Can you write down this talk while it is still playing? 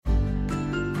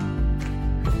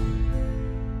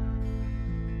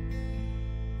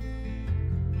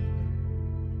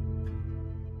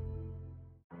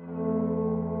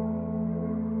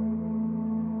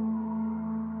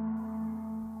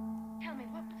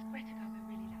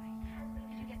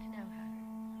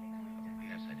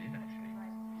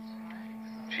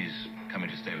coming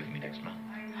to stay with me next month.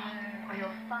 Or you'll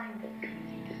find it.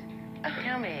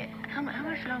 Tell me, how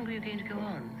much longer are you going to go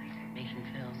on making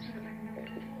films?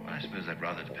 Well, I suppose that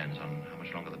rather depends on how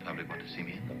much longer the public want to see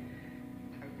me in them.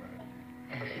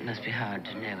 Yes, it must be hard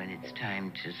to know when it's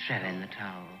time to throw in the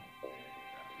towel.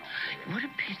 What a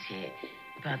pity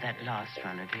about that last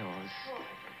run of yours.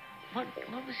 What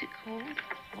was it called?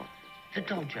 The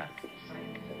Dodger.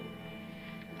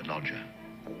 The Lodger.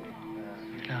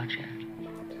 Lodger.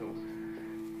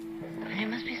 And it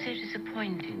must be so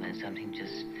disappointing when something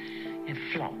just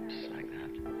flops like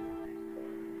that.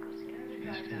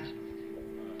 Yes, it is.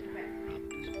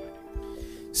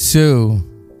 So,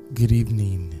 good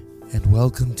evening, and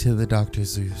welcome to the Dr.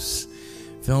 Zeus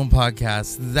Film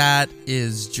Podcast. That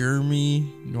is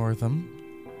Jeremy Northam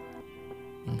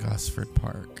in Gosford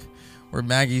Park, where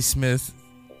Maggie Smith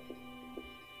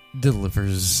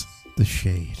delivers the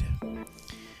shade.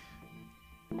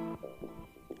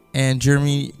 And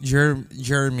Jeremy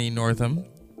Northam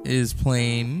is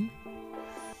playing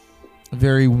a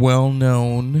very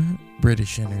well-known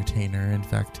British entertainer. In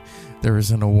fact, there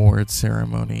was an award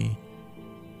ceremony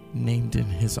named in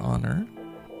his honor.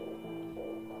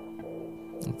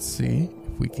 Let's see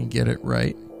if we can get it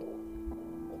right.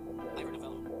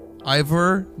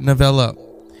 Ivor Novello.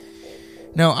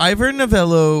 Now, Ivor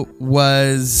Novello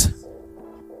was,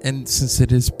 and since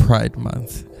it is Pride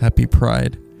Month, happy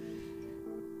Pride.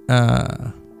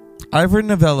 Ivor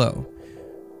Novello,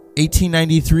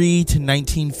 1893 to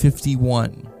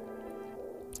 1951,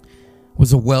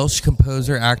 was a Welsh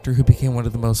composer, actor who became one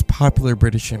of the most popular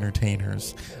British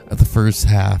entertainers of the first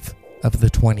half of the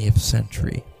 20th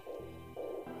century.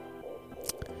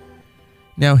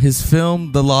 Now, his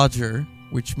film, The Lodger,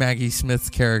 which Maggie Smith's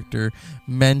character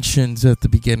mentions at the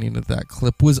beginning of that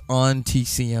clip, was on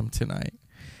TCM tonight.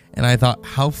 And I thought,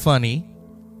 how funny.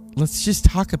 Let's just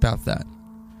talk about that.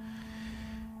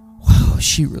 Wow,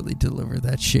 she really delivered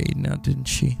that shade now, didn't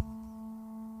she?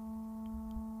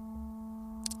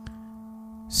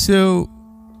 So,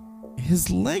 his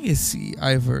legacy,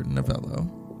 Ivor Novello,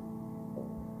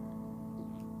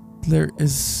 there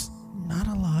is not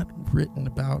a lot written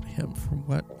about him from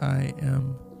what I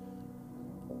am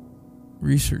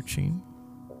researching.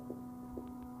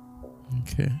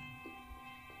 Okay.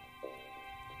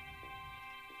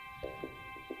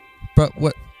 But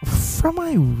what from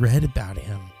I read about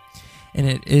him, and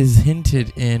it is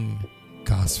hinted in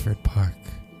Gosford Park.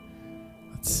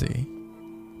 Let's see.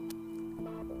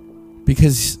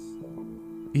 Because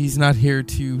he's not here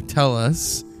to tell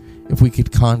us if we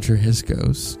could conjure his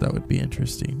ghost. That would be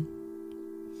interesting.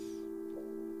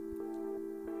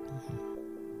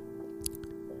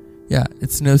 Yeah,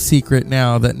 it's no secret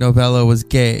now that Novello was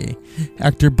gay.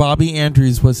 Actor Bobby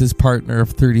Andrews was his partner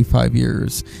of 35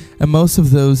 years, and most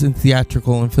of those in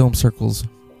theatrical and film circles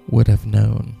would have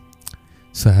known.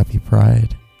 So happy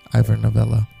Pride, Ivor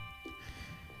Novello.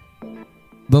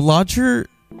 The Lodger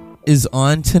is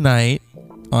on tonight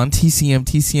on TCM.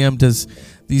 TCM does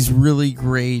these really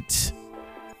great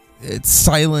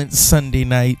silent Sunday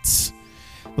nights.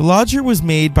 The Lodger was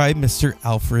made by Mr.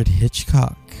 Alfred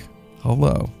Hitchcock.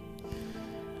 Hello.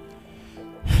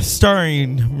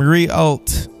 Starring Marie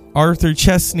Alt, Arthur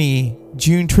Chesney,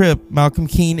 June Tripp, Malcolm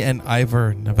Keane, and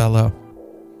Ivor Novello.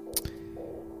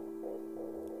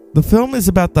 The film is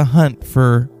about the hunt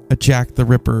for a Jack the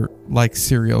Ripper-like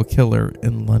serial killer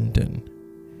in London.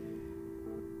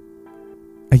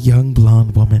 A young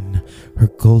blonde woman, her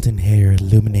golden hair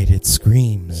illuminated,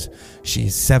 screams she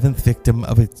is seventh victim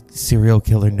of a serial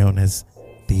killer known as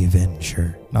the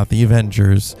Avenger. Not the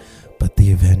Avengers, but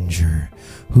the Avenger,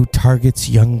 who targets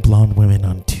young blonde women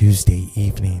on Tuesday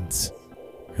evenings.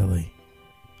 Really?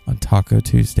 On Taco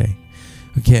Tuesday.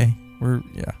 Okay,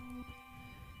 yeah.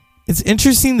 It's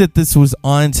interesting that this was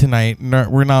on tonight.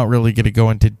 We're not really going to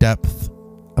go into depth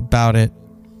about it.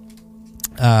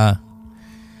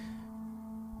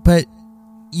 But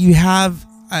you have,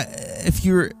 I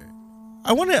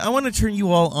want to turn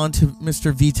you all on to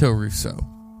Mr. Vito Russo,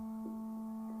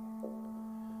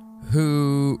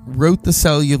 who wrote The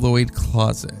Celluloid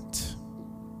Closet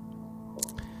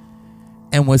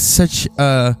and was such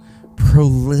a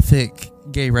prolific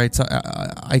gay rights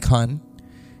icon.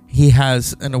 He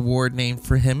has an award named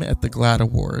for him at the GLAAD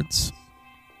Awards.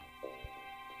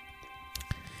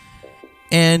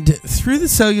 And through The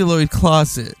Celluloid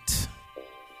Closet,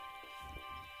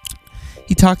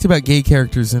 he talked about gay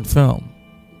characters in film.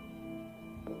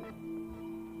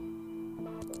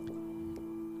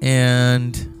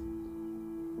 And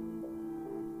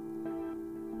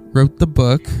wrote the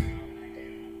book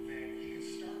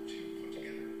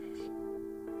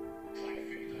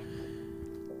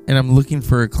And I'm looking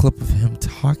for a clip of him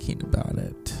talking about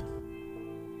it.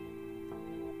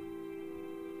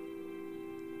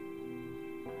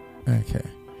 Okay.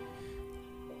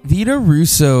 Vito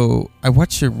Russo, I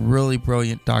watched a really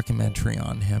brilliant documentary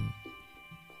on him.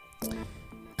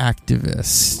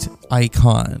 Activist,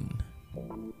 icon.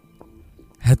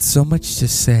 Had so much to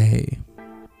say.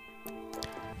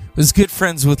 Was good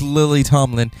friends with Lily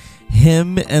Tomlin.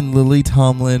 Him and Lily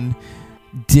Tomlin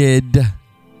did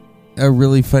a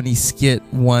really funny skit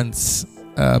once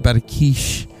about a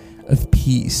quiche of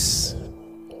peace.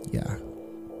 Yeah.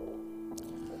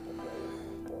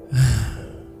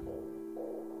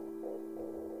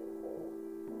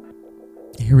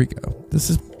 Here we go. This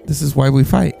is why we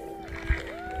fight.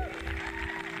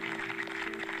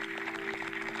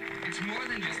 It's more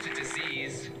than just a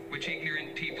disease, which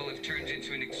ignorant people have turned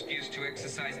into an excuse to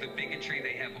exercise the bigotry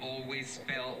they have always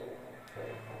felt.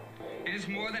 It is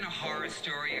more than a horror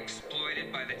story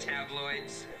exploited by the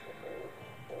tabloids.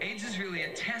 AIDS is really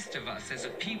a test of us as a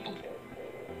people.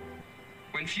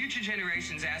 When future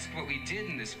generations ask what we did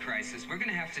in this crisis, we're going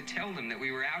to have to tell them that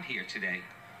we were out here today.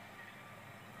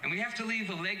 And we have to leave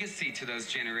a legacy to those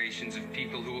generations of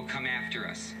people who will come after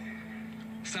us.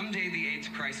 Someday the AIDS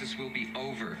crisis will be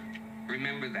over.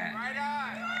 Remember that. Right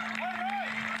on.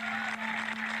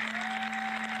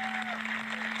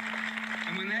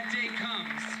 And when that day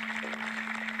comes,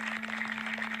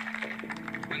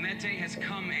 when that day has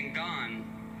come and gone,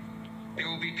 there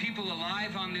will be people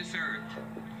alive on this earth,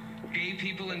 gay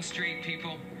people and straight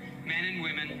people, men and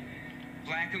women,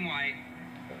 black and white,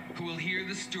 who will hear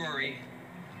the story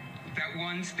that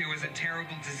once there was a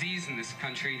terrible disease in this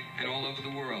country and all over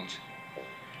the world,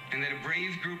 and that a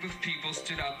brave group of people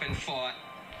stood up and fought,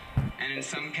 and in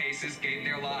some cases gave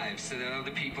their lives so that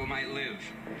other people might live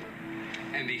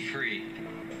and be free.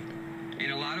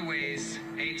 In a lot of ways,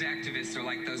 AIDS activists are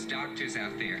like those doctors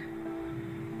out there.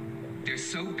 They're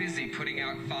so busy putting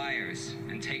out fires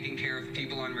and taking care of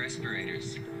people on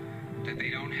respirators that they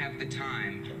don't have the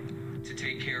time to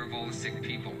take care of all the sick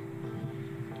people.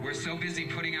 We're so busy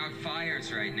putting out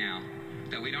fires right now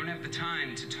that we don't have the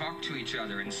time to talk to each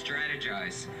other and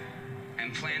strategize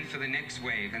and plan for the next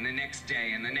wave and the next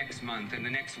day and the next month and the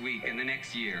next week and the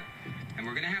next year. And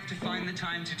we're going to have to find the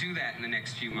time to do that in the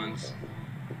next few months.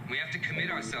 We have to commit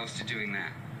ourselves to doing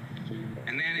that.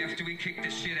 And then after we kick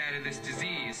the shit out of this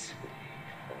disease,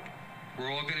 we're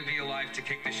all going to be alive to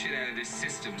kick the shit out of this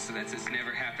system so that this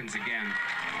never happens again.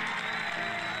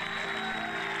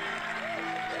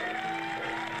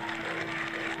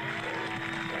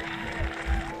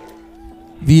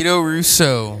 Vito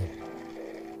Russo,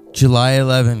 July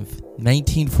 11th,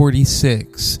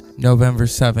 1946, November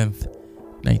 7th,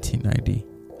 1990.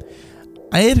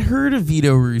 I had heard of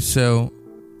Vito Russo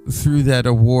through that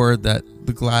award that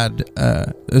the GLAAD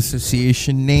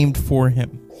Association named for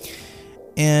him.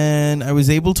 And I was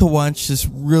able to watch this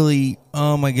really,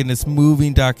 oh my goodness,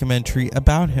 moving documentary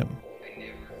about him. I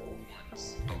never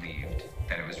once believed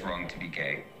that it was wrong to be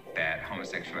gay, that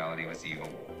homosexuality was evil.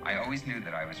 I always knew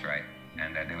that I was right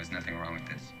and that there was nothing wrong with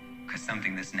this, because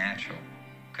something this natural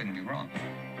couldn't be wrong.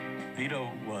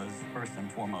 Vito was first and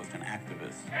foremost an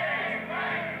activist.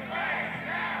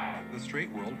 The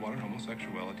straight world wanted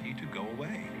homosexuality to go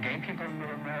away. Gay people in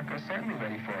America are certainly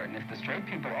ready for it, and if the straight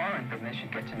people aren't, then they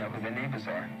should get to know who their neighbors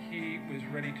are. He was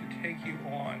ready to take you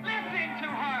on. Listen to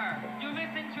her! You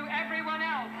listen to everyone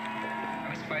else! I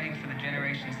was fighting for the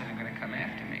generations that are going to come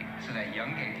after me, so that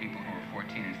young gay people who are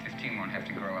 14 and 15 won't have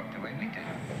to grow up the way we did.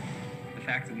 The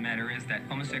fact of the matter is that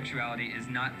homosexuality is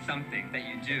not something that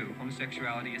you do.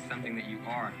 Homosexuality is something that you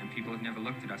are, and people have never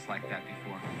looked at us like that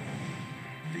before.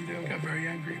 Vito got very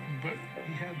angry, but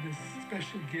he had this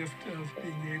special gift of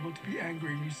being able to be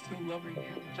angry and you still loving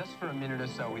him. Just for a minute or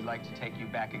so, we'd like to take you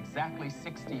back exactly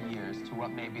 60 years to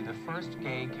what may be the first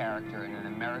gay character in an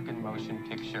American motion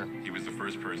picture. He was the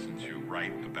first person to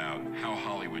write about how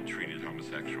Hollywood treated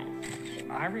homosexuals.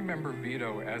 I remember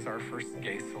Vito as our first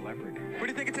gay celebrity. What do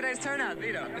you think of today's turnout,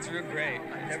 Vito? It's real great.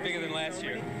 It's bigger than last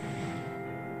year.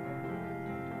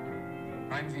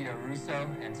 I'm Vito Russo,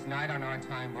 and tonight on Our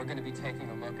Time, we're going to be taking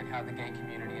a look at how the gay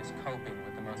community is coping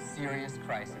with the most serious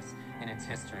crisis in its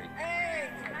history.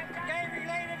 AIDS!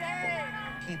 Gay-related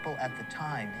AIDS! People at the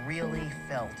time really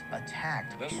felt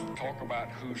attacked. Let's talk about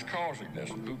who's causing this,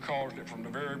 who caused it from the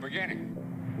very beginning.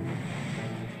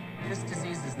 This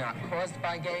disease is not caused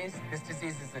by gays. This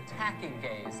disease is attacking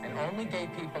gays, and only gay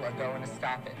people are going to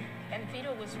stop it. And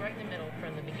Vito was right in the middle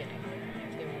from the beginning.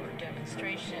 There were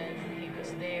demonstrations, he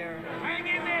was there. Hang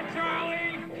in there,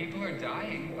 Charlie! People are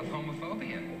dying of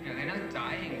homophobia. You know, they're not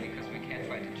dying because we can't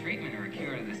find a treatment or a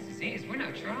cure to this disease. We're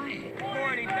not trying.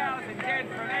 40,000 dead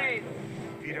from AIDS.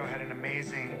 Vito had an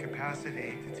amazing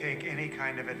capacity to take any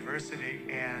kind of adversity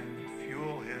and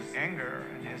fuel his anger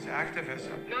and his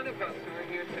activism. None of us who are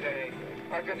here today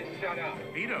are going to shut up.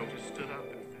 Vito just stood up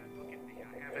and said, look at me,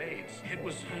 I have AIDS. It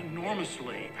was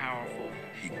enormously powerful.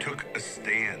 He took a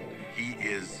stand. He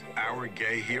is our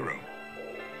gay hero.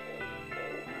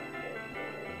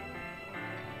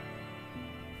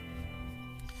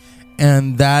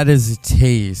 And that is a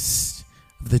taste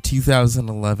of the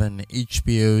 2011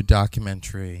 HBO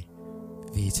documentary,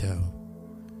 Vito.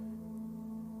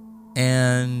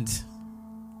 And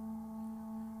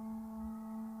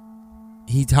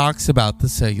he talks about the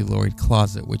Celluloid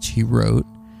Closet, which he wrote,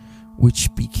 which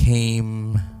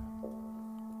became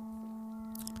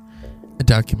a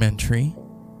documentary.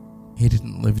 He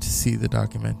didn't live to see the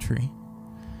documentary.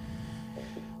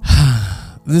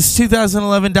 This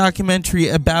 2011 documentary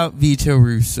about Vito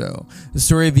Russo, the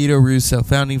story of Vito Russo,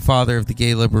 founding father of the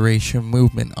gay liberation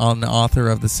movement, on the author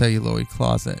of The Celluloid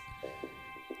Closet,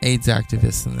 AIDS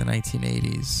activist in the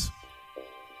 1980s.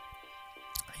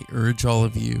 I urge all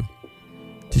of you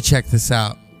to check this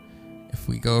out. If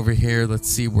we go over here, let's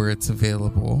see where it's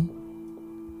available,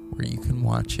 where you can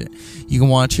watch it. You can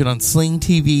watch it on Sling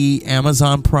TV,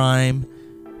 Amazon Prime,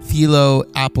 Philo,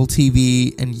 Apple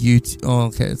TV, and YouTube. Oh,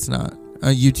 okay, it's not.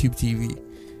 YouTube TV.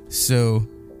 So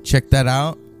check that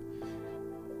out.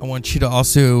 I want you to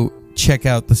also check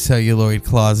out The Celluloid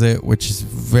Closet, which is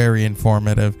very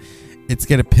informative. It's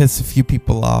going to piss a few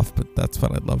people off, but that's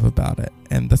what I love about it.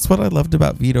 And that's what I loved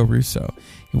about Vito Russo.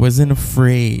 He wasn't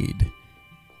afraid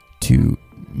to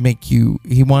make you,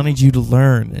 he wanted you to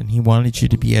learn, and he wanted you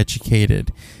to be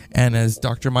educated. And as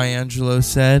Dr. Maya Angelou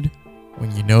said,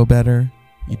 when you know better,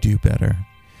 you do better.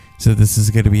 So this is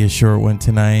going to be a short one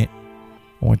tonight.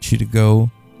 I want you to go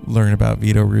learn about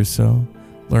Vito Russo,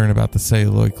 learn about The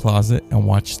Celluloid Closet, and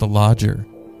watch The Lodger,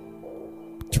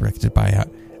 directed by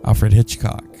Alfred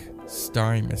Hitchcock,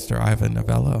 starring Mr. Ivan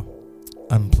Novello.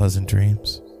 Unpleasant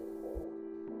dreams.